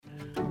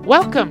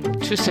Welcome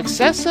to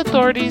Success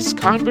Authority's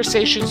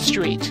Conversation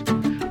Street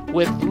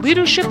with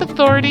Leadership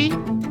Authority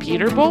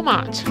Peter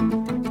Beaumont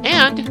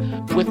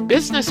and with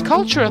Business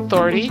Culture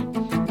Authority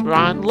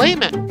Ron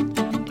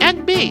Lehman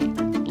and me,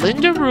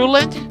 Linda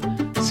Ruland,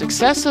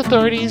 Success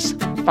Authority's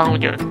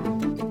founder.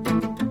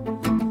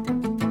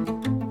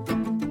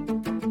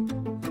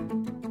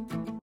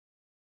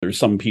 There's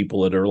some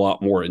people that are a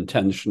lot more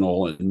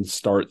intentional and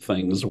start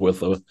things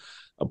with a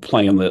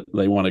plan that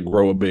they want to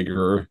grow a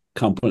bigger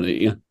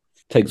company.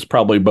 Takes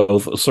probably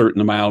both a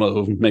certain amount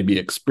of maybe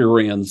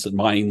experience and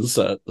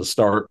mindset to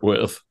start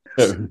with,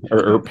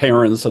 or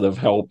parents that have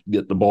helped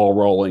get the ball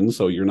rolling,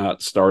 so you're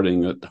not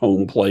starting at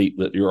home plate,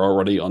 that you're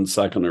already on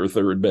second or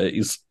third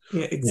base.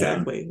 Yeah,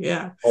 exactly.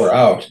 Yeah. Or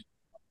out.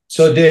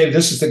 So, Dave,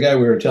 this is the guy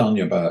we were telling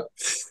you about.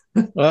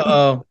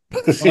 Uh-oh.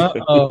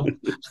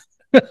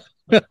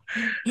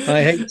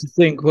 I hate to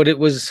think what it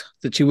was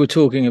that you were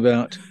talking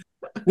about.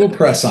 We'll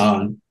press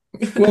on.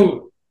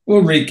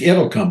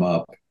 It'll come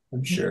up,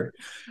 I'm sure.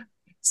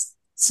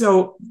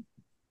 So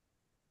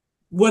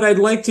what I'd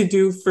like to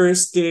do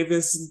first, Dave,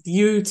 is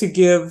you to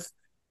give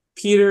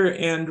Peter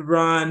and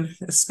Ron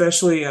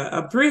especially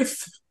a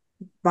brief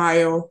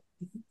bio,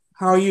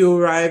 how you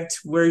arrived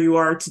where you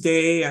are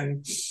today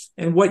and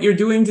what you're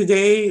doing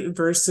today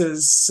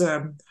versus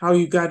how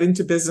you got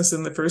into business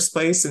in the first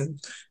place.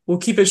 And we'll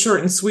keep it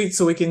short and sweet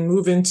so we can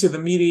move into the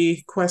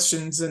meaty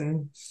questions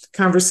and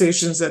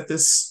conversations that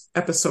this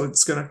episode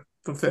is going to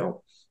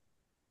fulfill.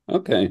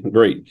 Okay,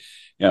 great.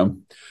 Yeah.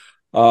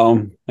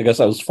 I guess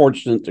I was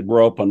fortunate to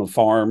grow up on a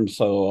farm,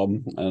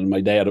 and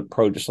my dad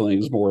approached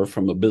things more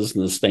from a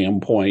business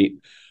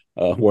standpoint,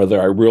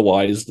 whether I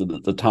realized it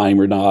at the time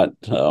or not.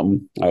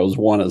 I was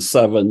one of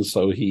seven,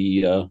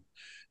 and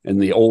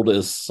the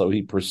oldest, so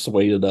he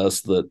persuaded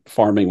us that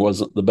farming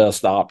wasn't the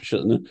best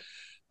option.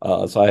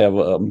 So I have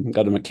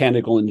got a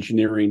mechanical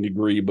engineering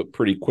degree, but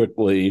pretty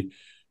quickly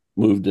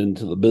moved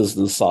into the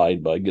business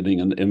side by getting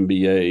an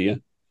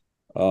MBA.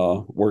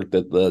 Worked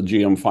at the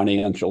GM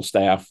financial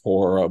staff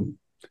for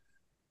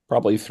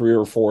probably 3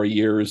 or 4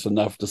 years,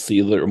 enough to see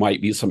there might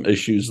be some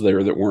issues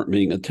there that weren't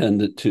being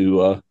attended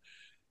to.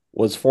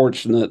 Was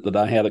fortunate that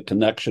I had a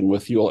connection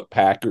with Hewlett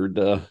Packard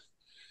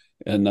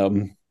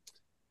and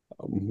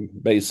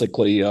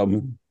basically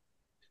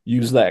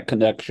used that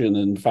connection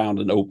and found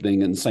an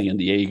opening in San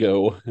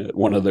Diego at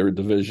one of their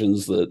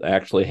divisions that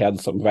actually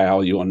had some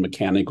value on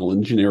mechanical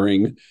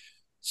engineering.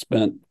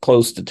 Spent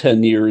close to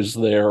 10 years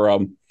there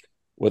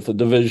with a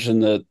division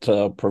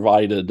that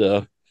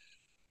provided,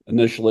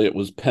 initially it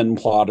was pen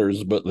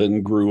plotters, but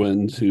then grew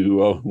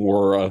into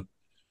more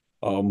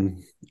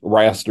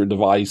raster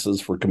devices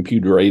for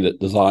computer-aided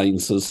design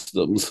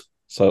systems.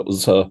 So it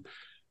was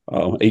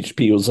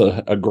HP was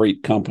a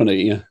great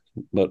company,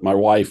 but my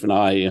wife and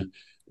I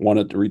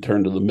wanted to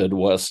return to the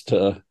Midwest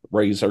to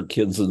raise our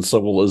kids in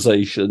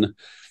civilization,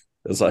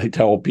 as I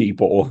tell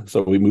people.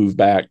 So we moved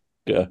back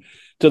to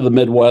the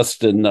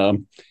Midwest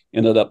and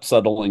ended up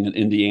settling in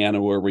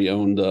Indiana, where we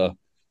owned the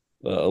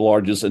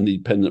largest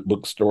independent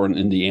bookstore in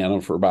Indiana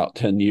for about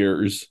 10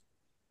 years.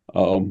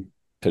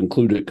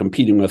 Concluded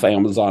competing with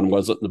Amazon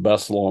wasn't the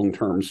best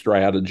long-term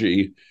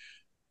strategy.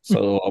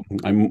 So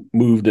I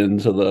moved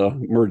into the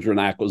merger and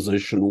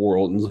acquisition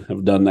world and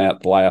have done that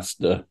the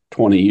last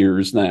 20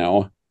 years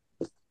now.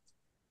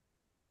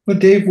 But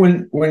Dave,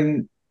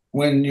 when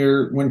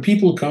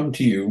people come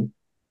to you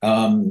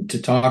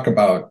to talk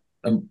about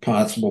a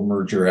possible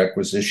merger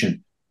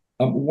acquisition,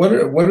 what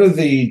are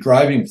the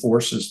driving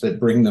forces that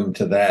bring them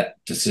to that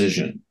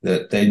decision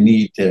that they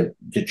need to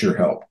get your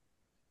help?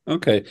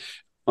 Okay.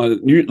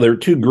 There are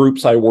two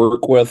groups I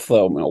work with.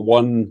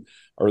 One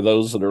are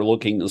those that are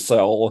looking to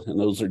sell, and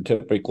those are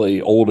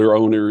typically older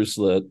owners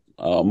that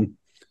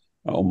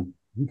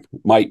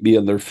might be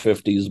in their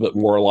 50s, but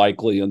more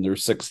likely in their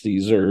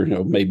 60s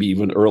or maybe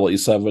even early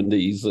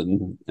 70s,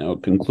 and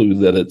conclude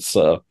that it's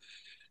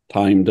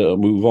time to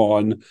move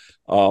on.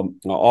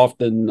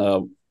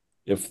 Often,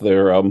 if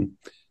they're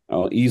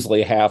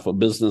easily half of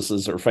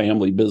businesses or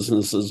family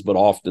businesses, but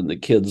often the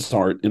kids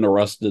aren't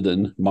interested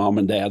in mom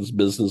and dad's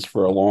business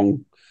for a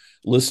long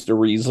list of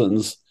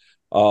reasons.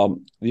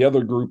 The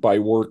other group I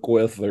work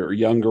with, they're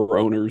younger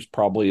owners,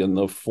 probably in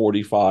the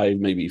 45,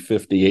 maybe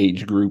 50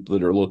 age group,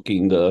 that are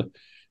looking to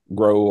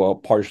grow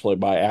partially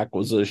by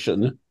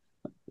acquisition.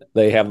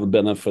 They have the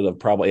benefit of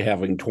probably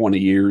having 20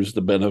 years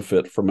to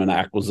benefit from an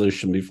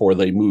acquisition before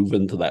they move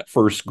into that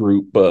first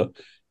group,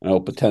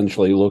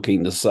 potentially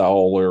looking to sell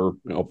or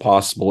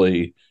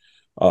possibly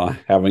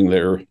having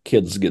their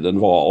kids get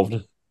involved.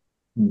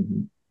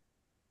 Mm-hmm.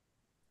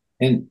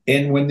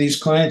 And when these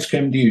clients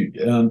come to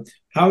you,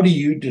 how do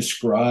you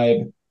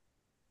describe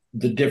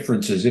the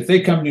differences? If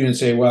they come to you and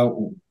say,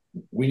 well,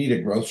 we need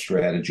a growth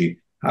strategy,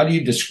 how do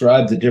you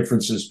describe the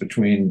differences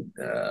between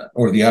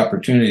or the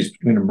opportunities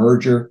between a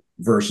merger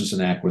versus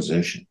an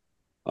acquisition?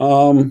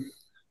 Most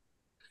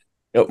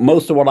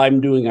of what I'm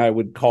doing, I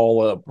would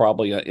call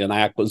probably an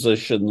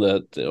acquisition,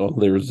 that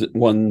there's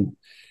one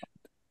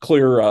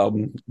clear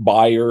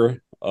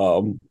buyer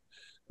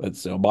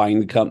that's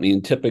buying the company,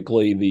 and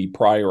typically the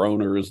prior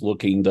owner is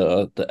looking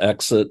to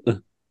exit.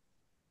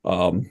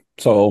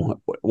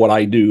 So what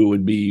I do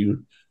would be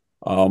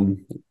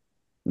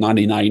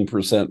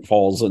 99%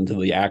 falls into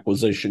the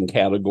acquisition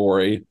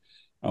category.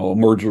 A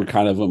merger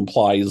kind of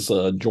implies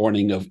a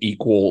joining of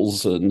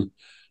equals, and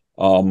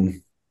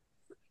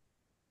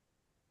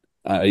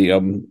I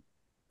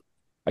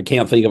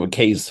can't think of a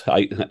case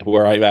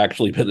where I've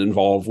actually been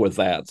involved with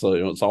that. So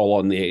it's all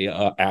on the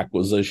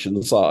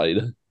acquisition side.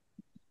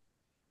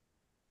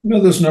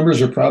 Those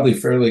numbers are probably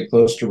fairly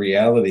close to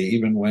reality,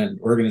 even when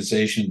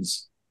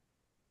organizations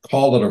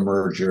call it a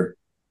merger.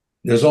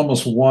 There's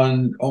almost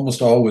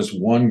always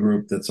one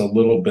group that's a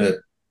little bit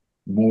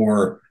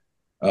more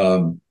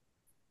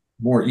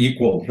more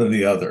equal than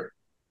the other,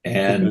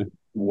 and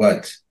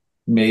what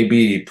may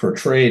be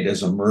portrayed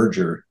as a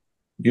merger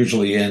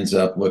usually ends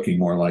up looking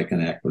more like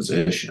an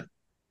acquisition.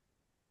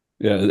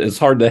 Yeah, it's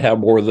hard to have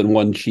more than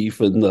one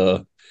chief in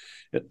the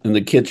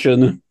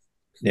kitchen.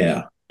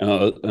 Yeah.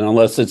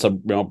 Unless it's a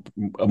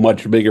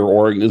much bigger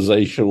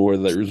organization where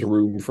there's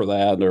room for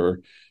that, or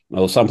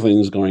something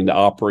is going to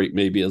operate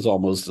maybe as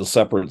almost a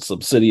separate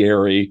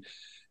subsidiary,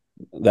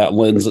 that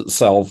lends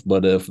itself.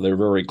 But if they're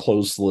very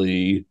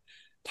closely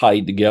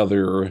tied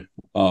together,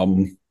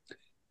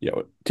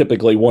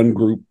 typically one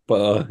group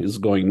is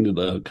going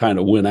to kind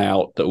of win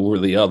out over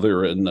the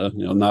other, and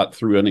not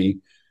through any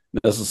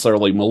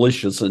necessarily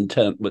malicious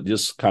intent, but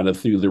just kind of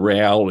through the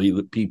reality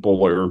that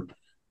people are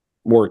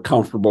more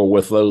comfortable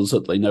with those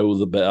that they know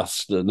the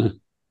best. And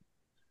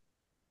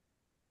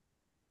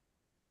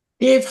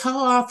Dave, how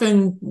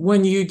often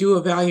when you do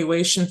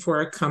evaluation for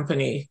a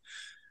company,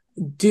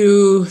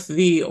 do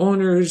the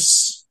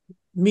owners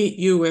meet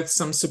you with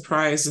some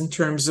surprise in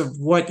terms of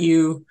what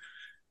you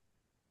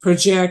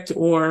project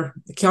or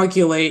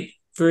calculate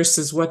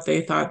versus what they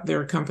thought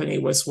their company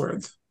was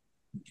worth?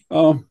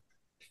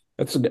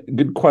 That's a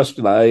good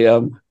question.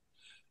 I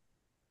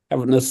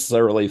haven't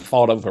necessarily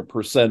thought of a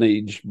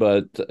percentage,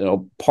 but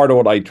part of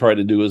what I try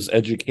to do is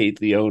educate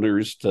the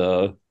owners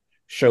to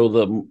show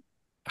them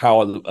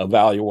how a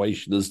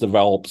valuation is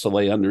developed, so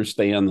they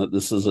understand that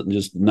this isn't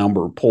just a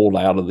number pulled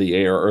out of the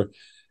air,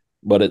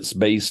 but it's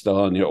based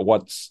on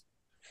what's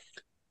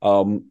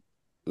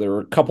there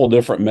are a couple of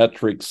different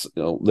metrics.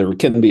 There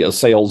can be a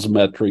sales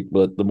metric,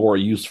 but the more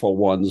useful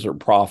ones are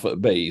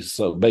profit based.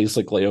 So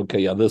basically,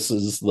 this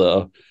is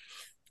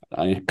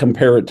I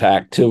compare it to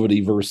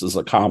activity versus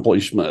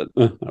accomplishment.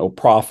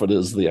 Profit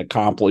is the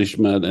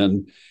accomplishment,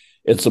 and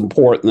it's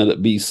important that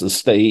it be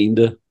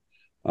sustained.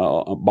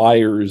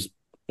 Buyers,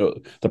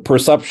 the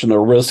perception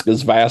of risk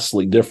is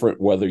vastly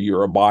different whether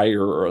you're a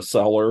buyer or a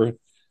seller.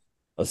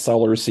 A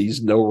seller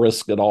sees no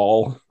risk at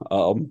all.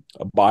 A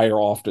buyer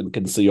often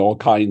can see all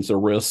kinds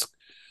of risk.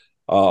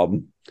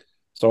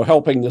 So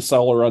helping the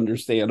seller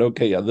understand,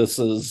 this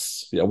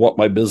is what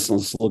my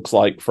business looks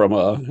like from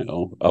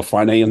a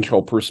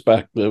financial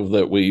perspective,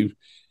 that we've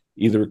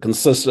either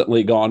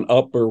consistently gone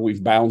up or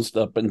we've bounced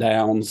up and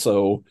down.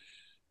 So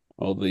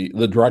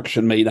the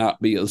direction may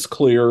not be as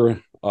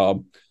clear.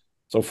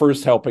 So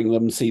first helping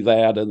them see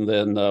that, and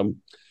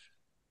then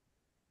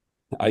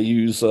I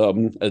use a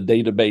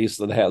database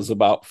that has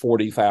about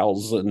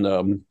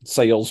 40,000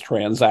 sales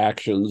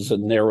transactions,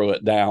 and narrow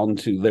it down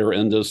to their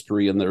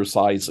industry and their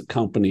size of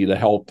company to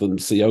help them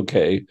see,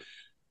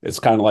 it's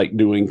kind of like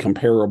doing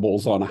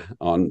comparables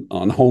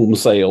on home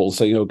sales,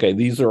 saying,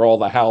 these are all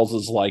the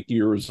houses like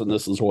yours, and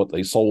this is what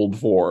they sold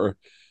for.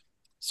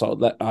 So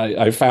that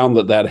I found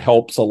that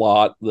helps a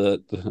lot,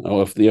 that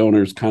if the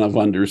owners kind of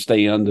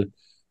understand,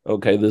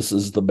 this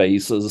is the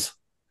basis.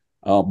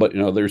 But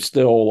there's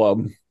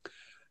still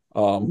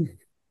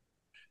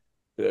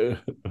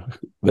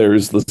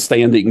there's the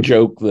standing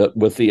joke that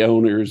with the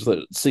owners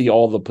that see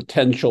all the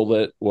potential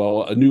that,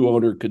 a new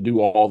owner could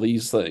do all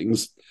these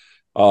things.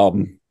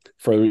 For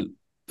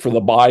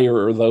the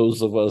buyer, or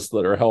those of us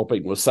that are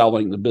helping with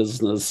selling the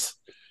business,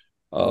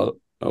 the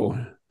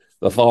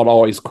thought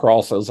always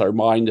crosses our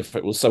mind, if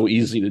it was so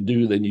easy to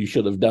do, then you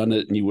should have done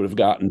it and you would have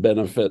gotten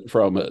benefit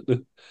from it.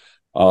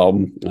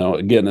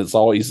 Again, it's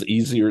always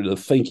easier to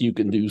think you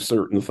can do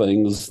certain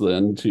things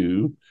than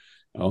to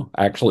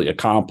actually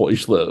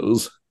accomplish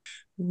those.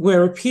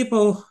 Where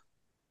people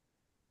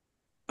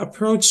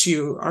approach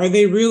you, are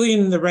they really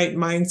in the right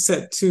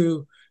mindset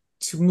to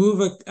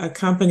move a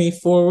company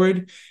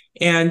forward?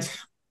 And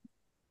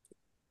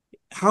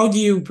how do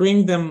you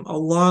bring them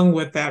along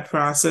with that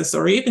process,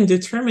 or even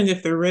determine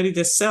if they're ready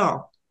to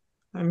sell?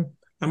 I'm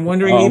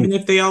wondering even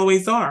if they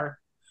always are.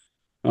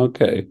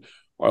 Okay.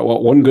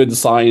 Well, one good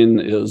sign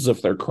is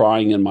if they're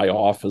crying in my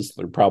office,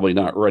 they're probably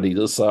not ready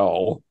to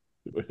sell,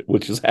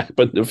 which has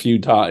happened a few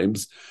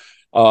times.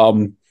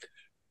 One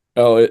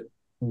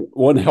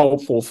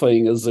helpful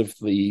thing is if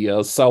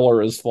the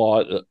seller has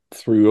thought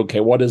through,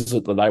 what is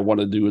it that I want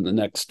to do in the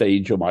next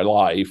stage of my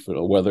life,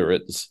 whether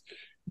it's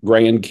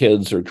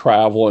grandkids or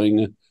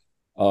traveling.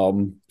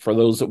 For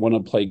those that want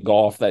to play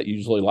golf, that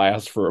usually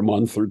lasts for a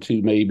month or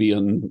two maybe,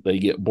 and they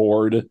get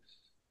bored.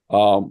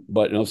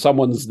 But if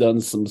someone's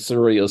done some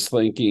serious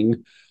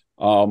thinking,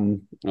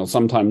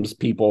 Sometimes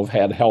people have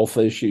had health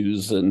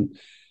issues, and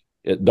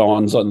it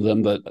dawns on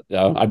them that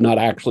I'm not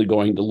actually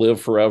going to live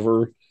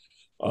forever.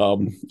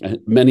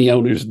 Many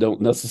owners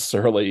don't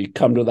necessarily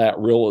come to that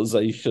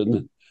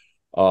realization.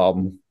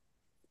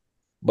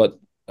 But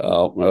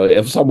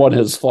if someone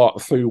has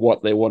thought through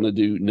what they want to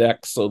do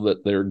next so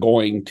that they're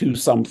going to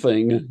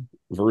something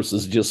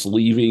versus just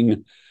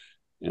leaving,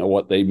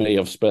 what they may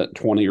have spent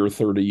 20 or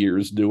 30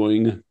 years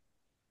doing,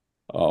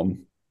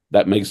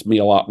 that makes me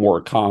a lot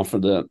more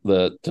confident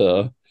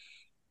that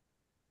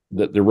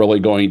they're really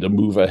going to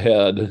move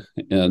ahead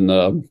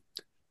and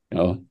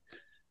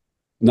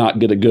not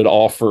get a good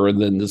offer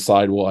and then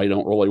decide, well, I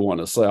don't really want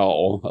to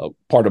sell.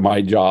 Part of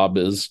my job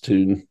is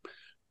to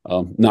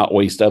not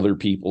waste other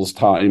people's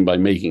time by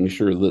making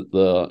sure that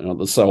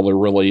the seller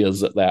really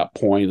is at that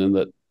point, and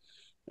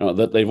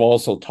that they've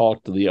also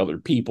talked to the other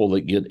people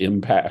that get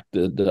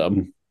impacted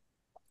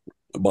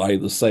by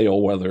the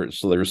sale, whether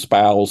it's their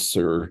spouse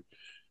or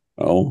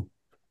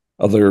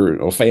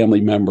other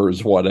family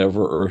members,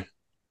 whatever.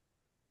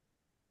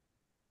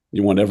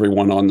 You want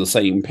everyone on the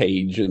same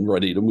page and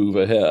ready to move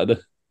ahead.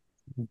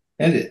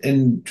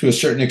 And to a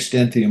certain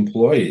extent, the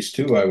employees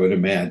too, I would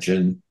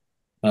imagine,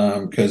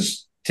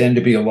 because tend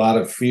to be a lot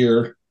of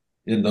fear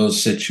in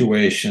those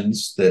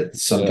situations that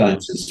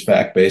sometimes is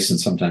fact-based and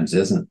sometimes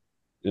isn't.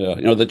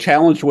 Yeah, the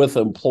challenge with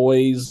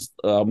employees,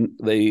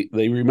 they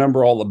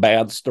remember all the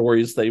bad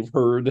stories they've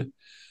heard.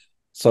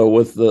 So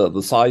with the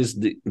size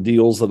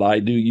deals that I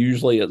do,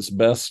 usually it's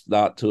best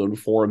not to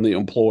inform the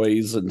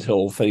employees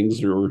until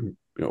things are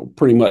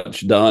pretty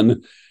much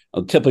done.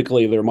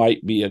 Typically, there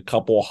might be a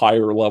couple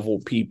higher level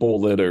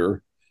people that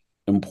are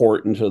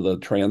important to the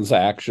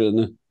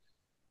transaction,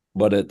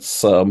 but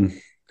it's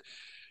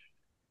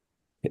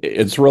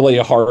really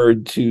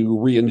hard to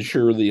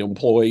reinsure the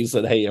employees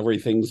that, hey,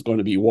 everything's going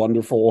to be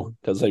wonderful,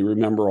 because they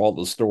remember all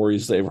the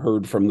stories they've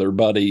heard from their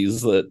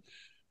buddies that,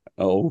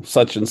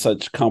 such and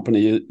such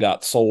company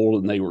got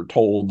sold and they were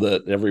told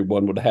that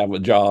everyone would have a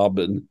job,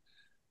 and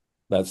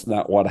that's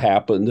not what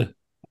happened.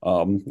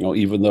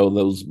 Even though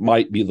those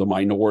might be the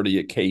minority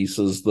of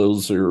cases,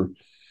 those are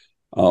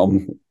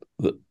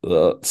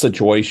the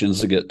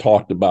situations that get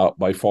talked about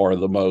by far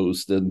the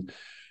most. And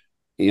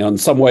in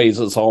some ways,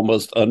 it's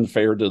almost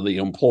unfair to the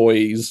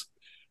employees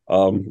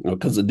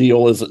because the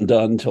deal isn't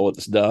done till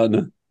it's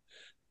done.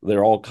 There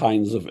are all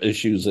kinds of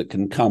issues that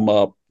can come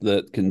up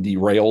that can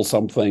derail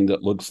something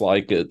that looks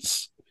like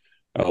it's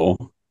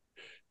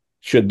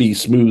should be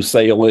smooth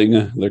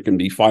sailing. There can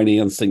be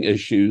financing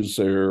issues,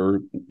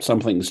 or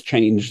something's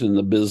changed in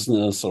the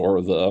business,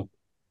 or the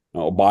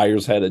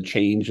buyers had a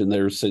change in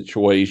their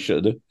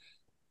situation.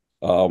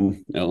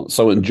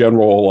 So in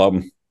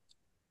general,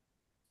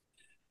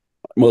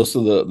 most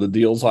of the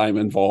deals I'm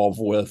involved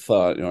with,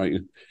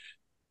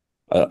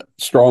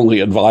 strongly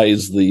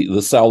advise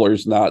the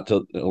sellers not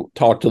to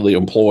talk to the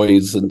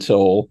employees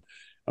until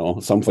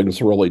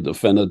something's really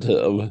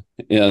definitive.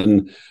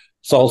 And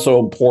it's also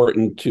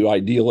important to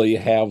ideally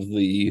have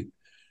the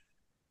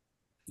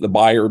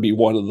buyer be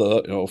one of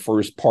the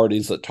first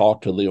parties that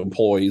talk to the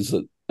employees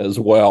as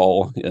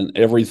well. And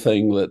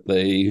everything that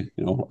they,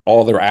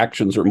 all their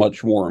actions are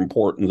much more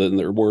important than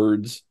their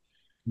words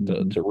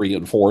to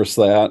reinforce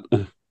that.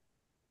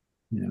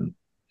 Yeah,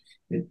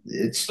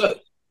 it's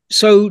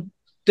so.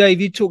 Dave,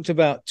 you talked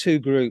about two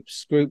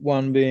groups. Group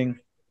one being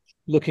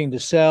looking to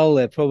sell.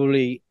 They're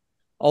probably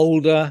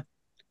older,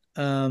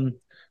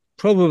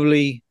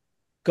 probably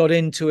got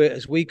into it,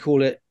 as we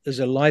call it, as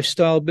a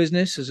lifestyle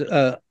business, as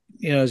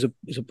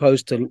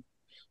opposed to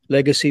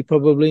legacy.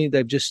 Probably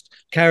they've just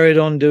carried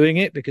on doing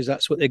it because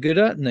that's what they're good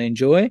at and they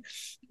enjoy.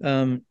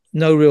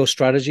 No real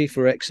strategy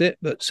for exit,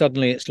 but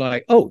suddenly it's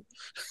like, oh.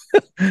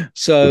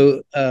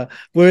 So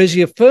whereas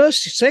your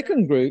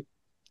second group,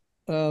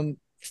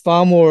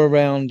 far more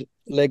around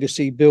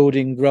legacy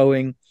building,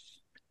 growing.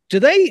 Do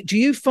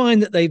you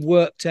find that they've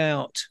worked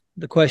out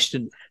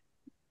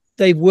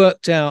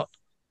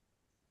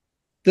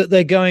that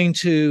they're going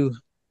to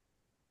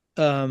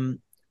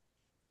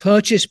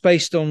purchase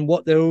based on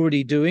what they're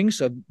already doing,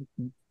 so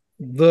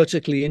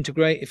vertically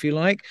integrate, if you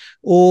like,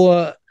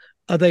 or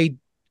are they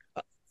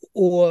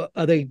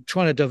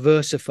trying to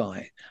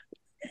diversify?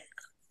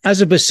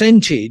 As a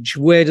percentage,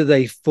 where do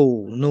they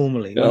fall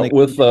normally?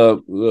 With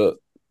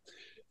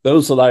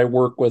those that I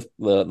work with,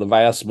 the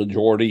vast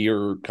majority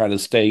are kind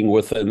of staying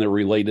within the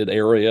related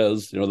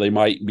areas. They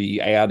might be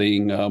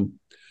adding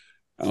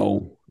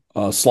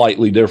a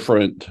slightly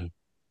different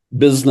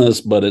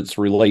business, but it's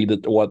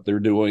related to what they're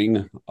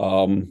doing.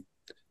 One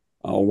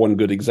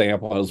good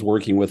example, I was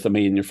working with a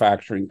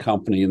manufacturing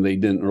company, and they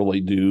didn't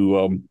really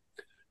do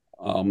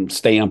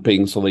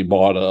stamping, so they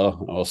bought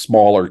a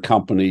smaller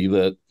company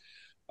that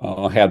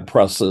had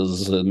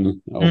presses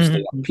and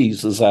stamp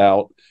pieces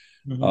out.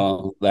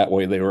 That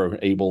way they were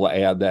able to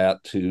add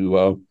that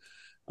to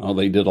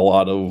they did a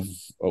lot of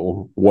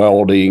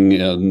welding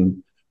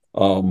and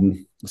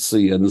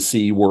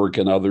CNC work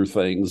and other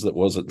things that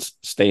wasn't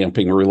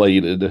stamping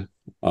related.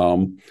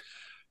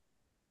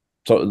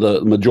 So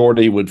the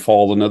majority would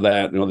fall into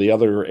that. The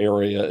other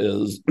area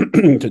is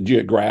to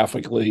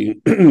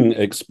geographically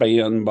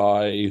expand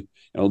by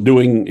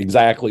doing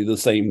exactly the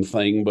same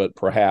thing, but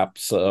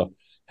perhaps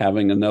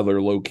having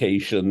another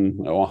location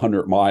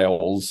 100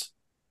 miles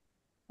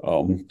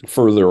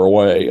further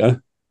away.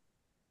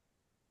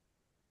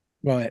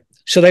 Right.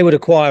 So they would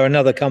acquire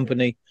another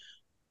company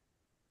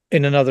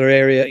in another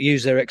area,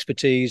 use their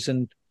expertise,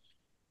 and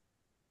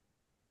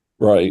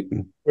right.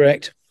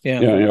 Correct.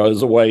 Yeah.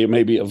 As a way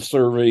maybe of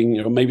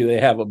serving. Maybe they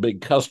have a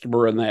big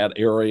customer in that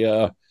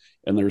area,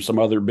 and there's some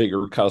other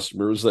bigger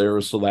customers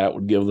there, so that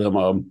would give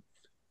them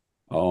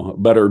a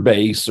better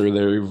base, or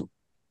they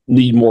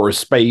need more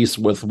space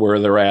with where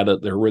they're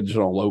at their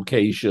original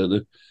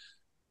location.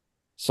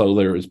 So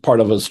there's part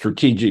of a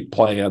strategic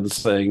plan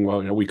saying,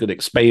 well, we could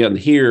expand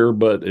here,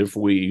 but if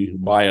we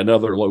buy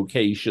another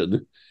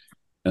location,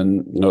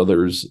 and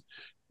there's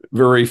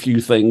very few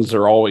things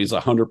are always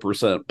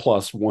 100%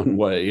 plus one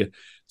way.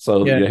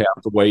 So you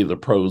have to weigh the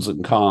pros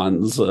and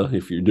cons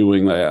if you're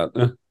doing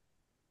that.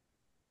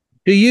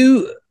 Do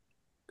you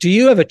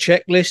have a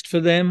checklist for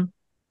them?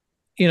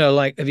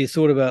 Like, have you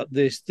thought about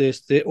this,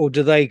 or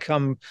do they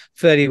come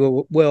fairly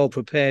well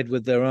prepared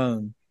with their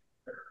own?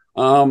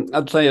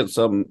 I'd say it's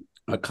a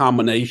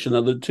combination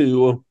of the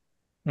two.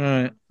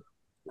 Right.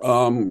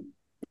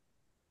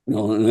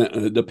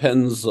 It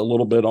depends a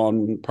little bit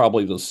on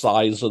probably the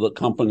size of the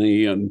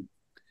company, and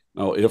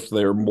if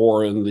they're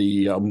more in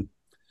the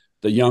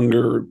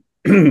younger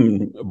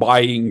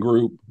buying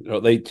group,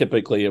 they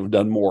typically have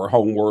done more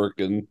homework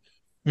and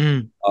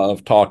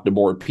have talked to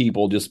more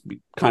people, just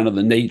kind of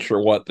the nature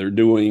of what they're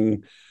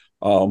doing.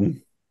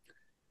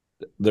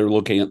 They're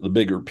looking at the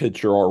bigger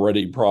picture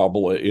already,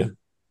 probably.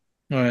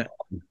 Right.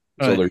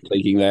 So they're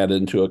taking that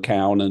into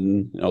account,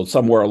 and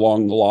somewhere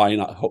along the line,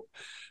 I hope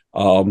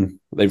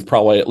they've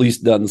probably at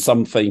least done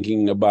some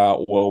thinking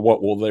about, well,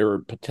 what will their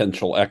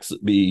potential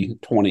exit be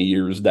 20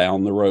 years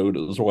down the road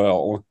as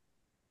well.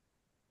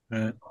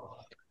 Right.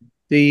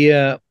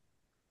 The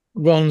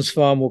Ron's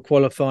far more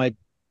qualified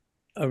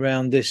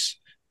around this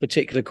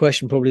particular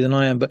question probably than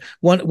I am, but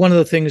one of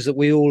the things that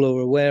we all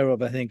are aware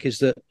of, I think, is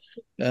that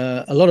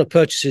a lot of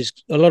purchases,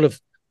 a lot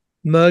of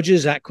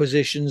mergers,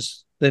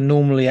 acquisitions, they're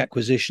normally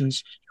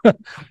acquisitions,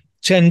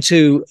 tend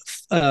to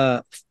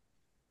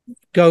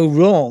go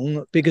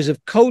wrong because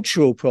of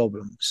cultural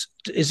problems.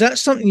 Is that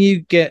something you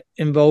get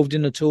involved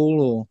in at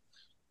all,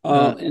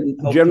 or in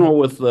general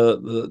with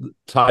the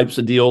types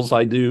of deals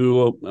I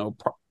do?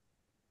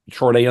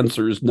 Short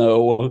answer is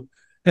no.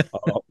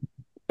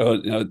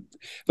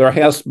 There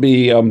has to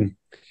be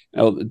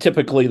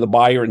typically the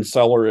buyer and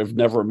seller have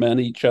never met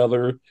each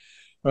other.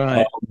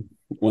 Right.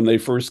 When they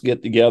first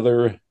get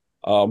together,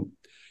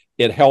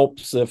 it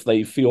helps if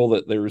they feel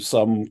that there's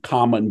some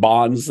common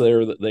bonds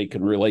there that they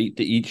can relate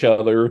to each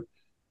other.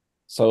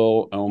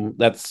 So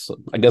that's,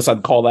 I guess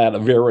I'd call that a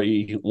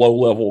very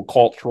low-level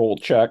cultural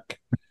check.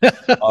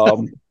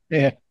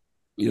 Yeah.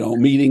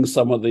 Meeting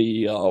some of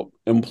the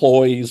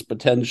employees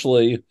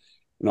potentially.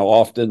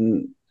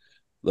 Often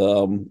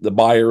the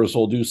buyers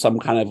will do some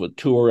kind of a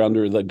tour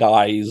under the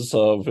guise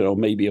of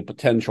maybe a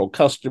potential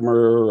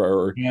customer,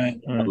 or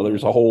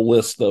there's a whole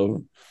list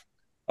of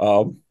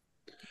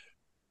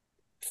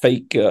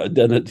fake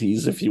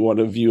identities, if you want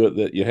to view it,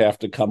 that you have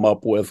to come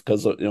up with,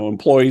 because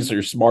employees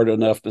are smart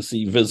enough to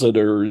see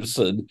visitors,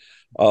 and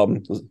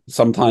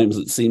sometimes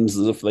it seems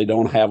as if they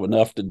don't have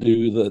enough to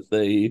do, that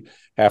they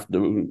have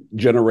to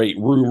generate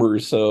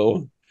rumors.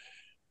 So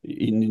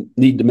you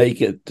need to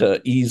make it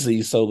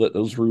easy so that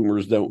those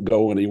rumors don't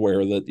go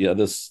anywhere, that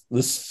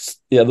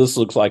this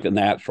looks like a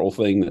natural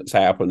thing that's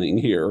happening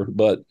here.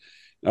 But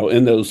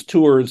in those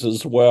tours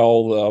as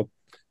well, the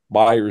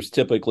buyers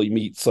typically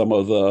meet some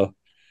of the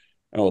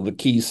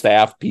key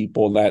staff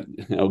people, and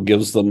that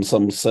gives them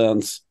some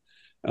sense.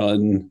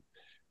 And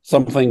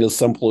something as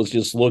simple as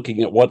just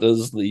looking at what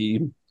is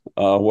the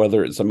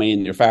whether it's a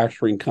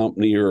manufacturing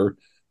company or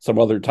some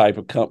other type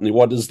of company,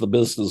 what does the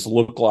business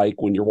look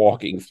like when you're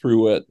walking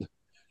through it,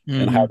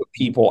 and how do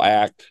people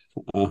act?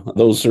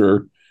 Those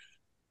are,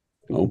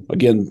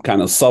 again,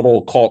 kind of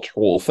subtle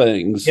cultural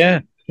things. Yeah.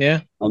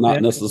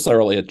 Not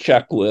necessarily a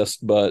checklist,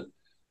 but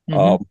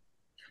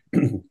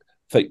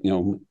think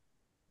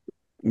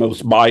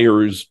most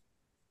buyers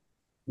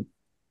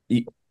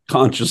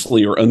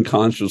consciously or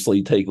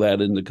unconsciously take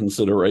that into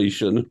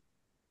consideration.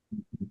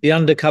 The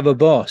undercover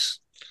boss.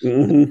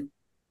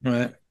 Mm-hmm.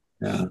 Right.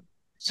 Yeah.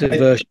 It's a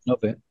version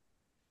of it.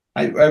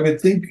 I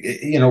would think,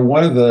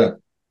 one of the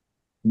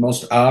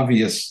most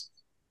obvious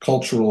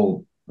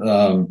cultural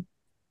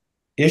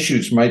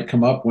issues might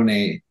come up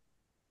when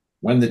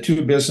the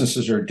two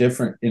businesses are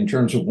different in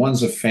terms of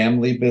one's a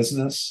family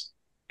business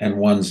and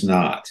one's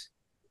not.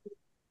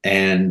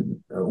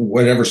 And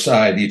whatever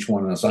side each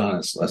one is on,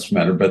 it's less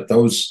matter. But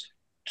those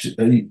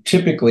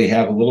typically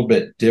have a little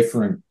bit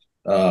different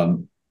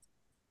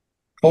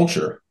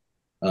culture.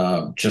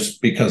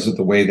 Just because of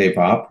the way they've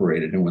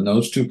operated. And when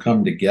those two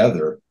come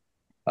together,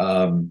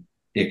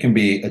 it can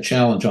be a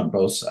challenge on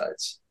both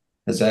sides.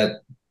 Has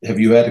that have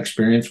you had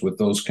experience with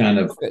those kind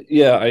of?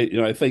 Yeah,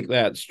 I think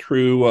that's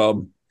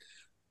true.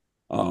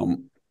 A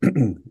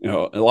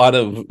lot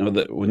of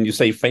when you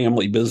say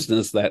family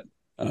business, that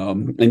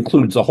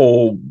includes a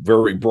whole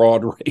very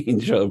broad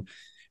range of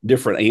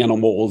different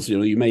animals.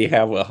 You may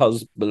have a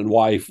husband and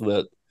wife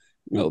that,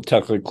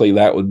 technically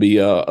that would be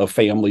a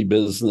family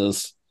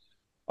business.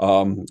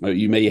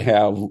 You may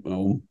have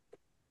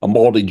a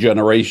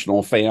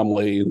multi-generational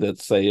family that,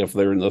 say, if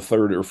they're in the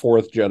third or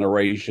fourth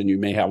generation, you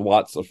may have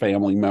lots of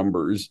family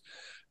members.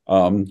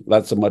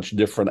 That's a much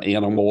different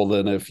animal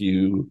than if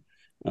you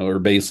are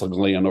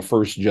basically in a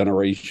first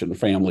generation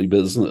family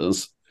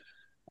business.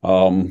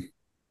 But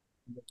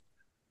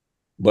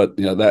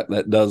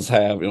that does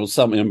have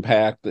some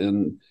impact,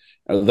 and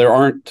there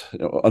aren't,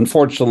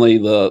 unfortunately,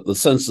 the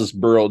Census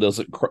Bureau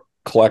doesn't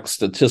collect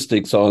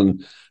statistics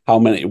on how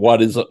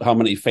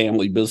many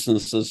family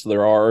businesses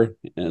there are,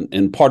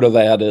 and part of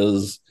that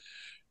is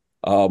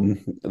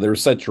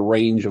there's such a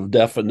range of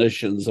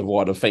definitions of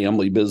what a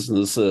family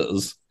business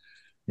is.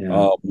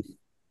 Yeah.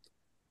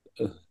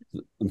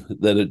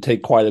 That it'd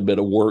take quite a bit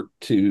of work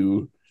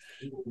to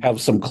have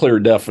some clear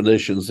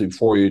definitions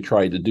before you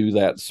try to do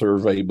that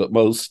survey. But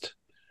most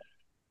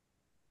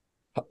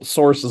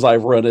sources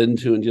I've run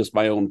into, and just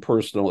my own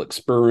personal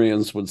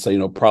experience, would say,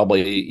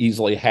 probably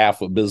easily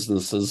half of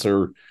businesses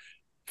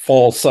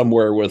fall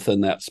somewhere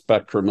within that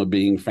spectrum of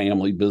being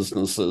family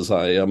businesses.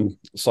 I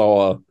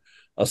saw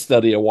a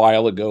study a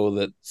while ago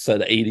that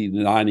said 80 to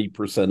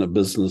 90% of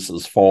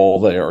businesses fall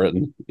there.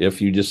 And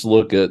if you just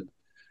look at,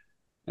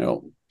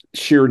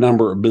 sheer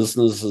number of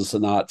businesses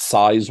and not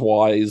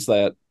size-wise,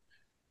 that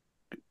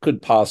could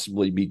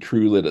possibly be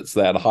true that it's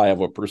that high of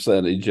a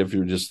percentage if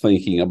you're just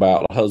thinking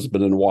about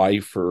husband and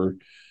wife, or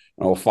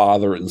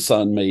father and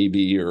son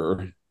maybe,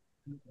 or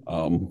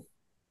a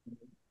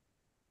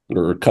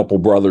couple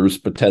brothers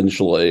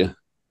potentially.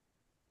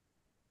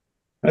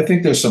 I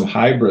think there's some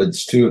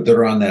hybrids too that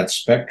are on that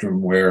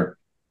spectrum where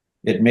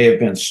it may have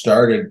been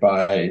started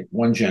by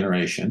one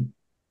generation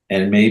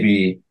and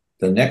maybe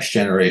the next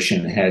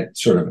generation had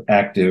sort of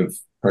active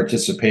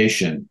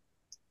participation.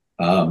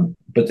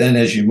 But then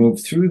as you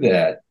move through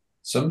that,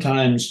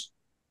 sometimes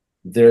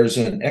there's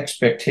an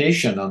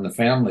expectation on the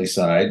family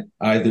side,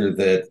 either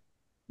that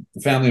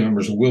the family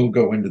members will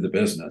go into the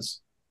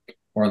business,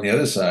 or on the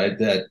other side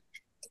that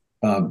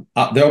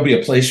there'll be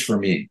a place for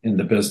me in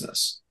the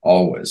business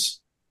always.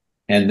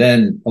 And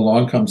then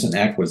along comes an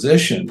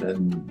acquisition,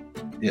 and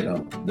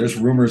there's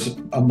rumors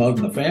among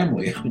the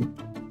family.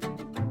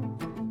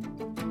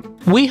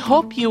 We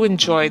hope you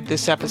enjoyed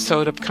this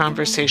episode of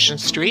Conversation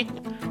Street.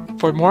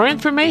 For more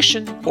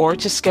information or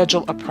to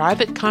schedule a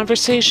private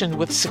conversation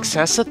with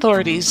Success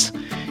Authorities,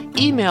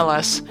 email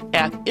us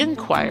at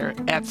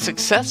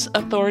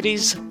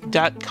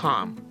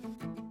inquire@successauthorities.com.